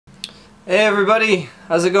Hey everybody,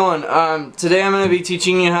 how's it going? Today I'm going to be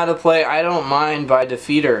teaching you how to play I Don't Mind by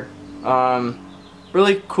Defeater.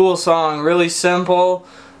 Really cool song, really simple.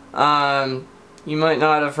 You might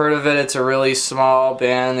not have heard of it. It's a really small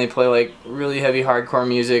band. They play like really heavy hardcore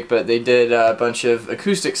music, but they did a bunch of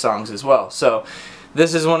acoustic songs as well. So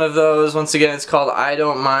this is one of those. Once again, it's called I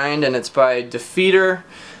Don't Mind and it's by Defeater.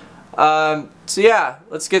 So yeah,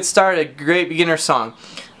 let's get started. Great beginner song.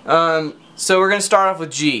 So we're going to start off with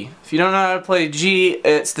G. If you don't know how to play G,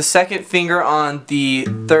 it's the second finger on the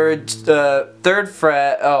third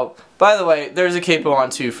fret. Oh, by the way, there's a capo on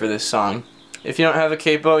too for this song. If you don't have a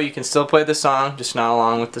capo, you can still play the song, just not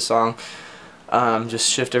along with the song. Just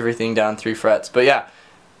shift everything down 3 frets. But yeah,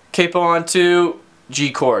 capo on 2,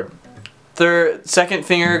 G chord. Second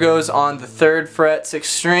finger goes on the 3rd fret, 6th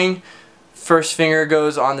string. First finger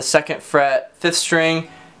goes on the 2nd fret, 5th string.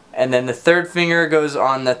 And then the 3rd finger goes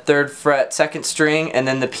on the 3rd fret, 2nd string, and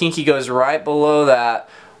then the pinky goes right below that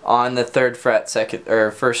on the 3rd fret,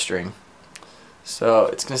 1st string. So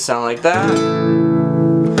it's going to sound like that.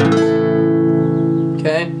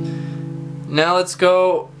 Okay. Now let's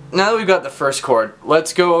go. Now that we've got the first chord,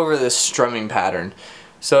 let's go over this strumming pattern.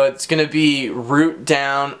 So it's going to be root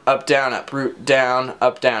down, up, root down,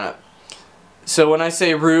 up, up. So when I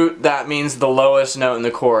say root, that means the lowest note in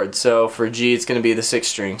the chord. So for G, it's going to be the 6th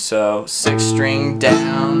string. So 6th string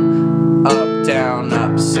down, up,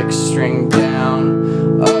 6th string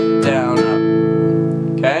down, up, up.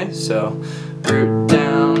 Okay, so root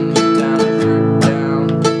down, root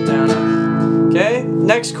down, up. Okay,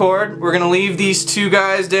 next chord, we're going to leave these two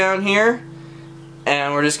guys down here,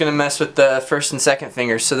 and we're just going to mess with the 1st and 2nd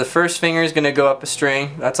fingers. So the 1st finger is going to go up a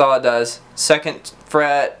string. That's all it does. 2nd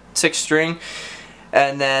fret, 6th string,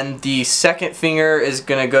 and then the 2nd finger is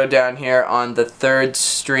going to go down here on the 3rd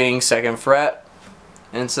string, 2nd fret,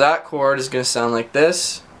 and so that chord is going to sound like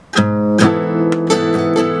this. And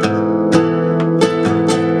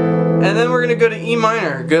then we're going to go to E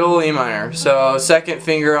minor, good old E minor. So 2nd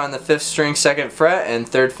finger on the 5th string, 2nd fret, and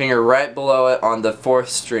 3rd finger right below it on the 4th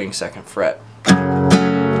string, 2nd fret. And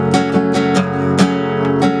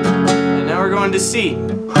now we're going to C.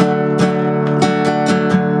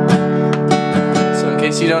 In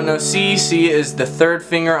case you don't know C, C is the 3rd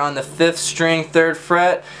finger on the 5th string, 3rd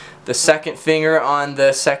fret, the 2nd finger on the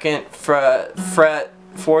 2nd fret,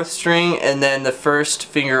 4th string, and then the 1st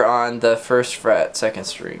finger on the 1st fret, 2nd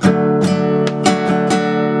string. And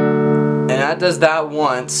that does that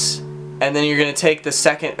once, and then you're going to take the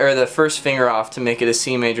 1st finger off to make it a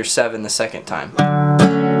C major 7 the 2nd time.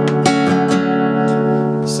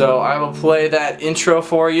 So I will play that intro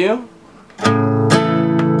for you.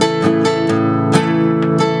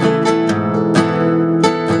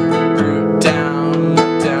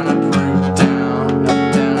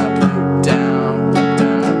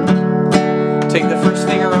 Take the 1st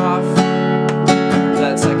finger off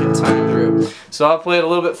that 2nd time through. So I'll play it a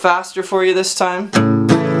little bit faster for you this time.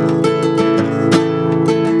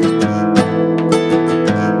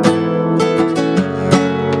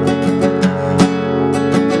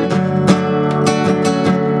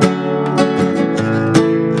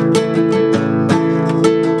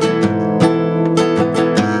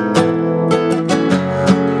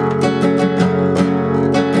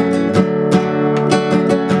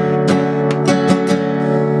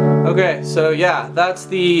 Okay, so yeah, that's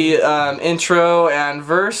the intro and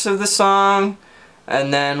verse of the song,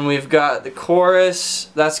 and then we've got the chorus.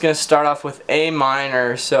 That's going to start off with A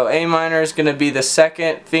minor. So A minor is going to be the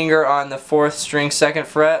 2nd finger on the 4th string, 2nd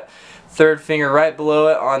fret, 3rd finger right below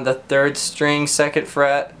it on the 3rd string, 2nd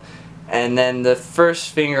fret, and then the 1st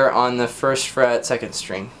finger on the 1st fret, 2nd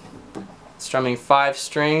string. Strumming 5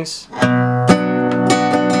 strings.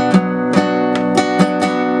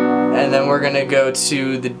 And then we're going to go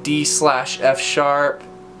to the D/F sharp.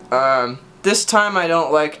 This time I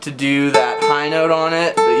don't like to do that high note on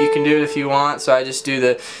it, but you can do it if you want. So I just do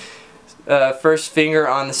the 1st finger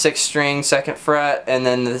on the 6th string, 2nd fret, and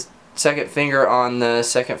then the 2nd finger on the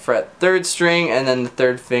 2nd fret, 3rd string, and then the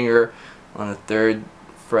 3rd finger on the 3rd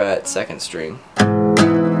fret, 2nd string.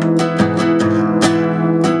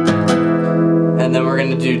 And then we're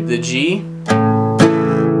going to do the G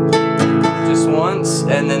just once,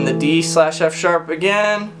 and then the D/F sharp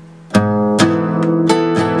again,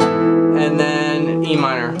 and then E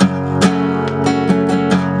minor.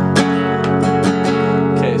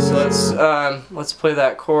 Okay, so let's play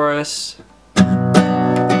that chorus.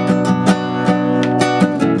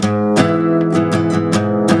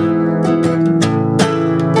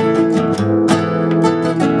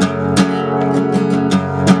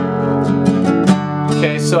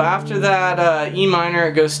 Okay, so after that E minor,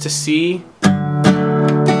 it goes to C.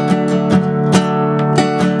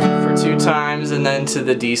 into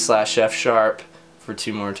the D/F sharp for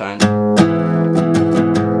 2 more times.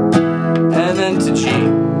 And then to G.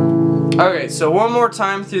 Okay, so one more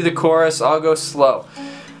time through the chorus, I'll go slow.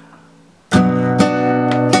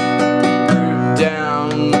 Down,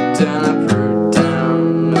 down, up,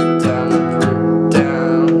 down, down, up, down,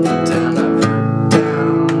 down, up,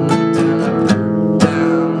 down, down, up, down,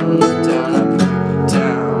 down, up, down, down,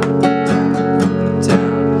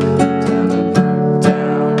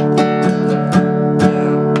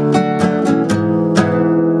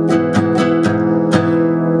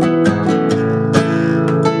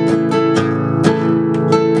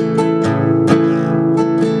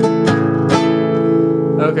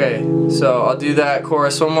 Okay, so I'll do that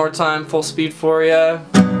chorus one more time, full speed for you.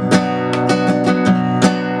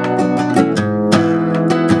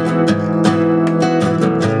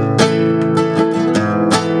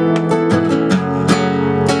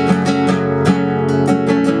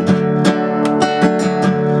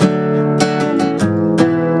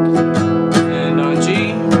 And on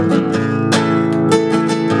G.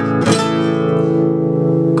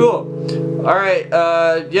 Cool. Alright,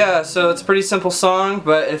 yeah, so it's a pretty simple song,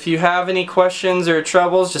 but if you have any questions or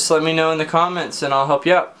troubles, just let me know in the comments and I'll help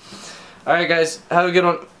you out. Alright guys, have a good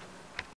one.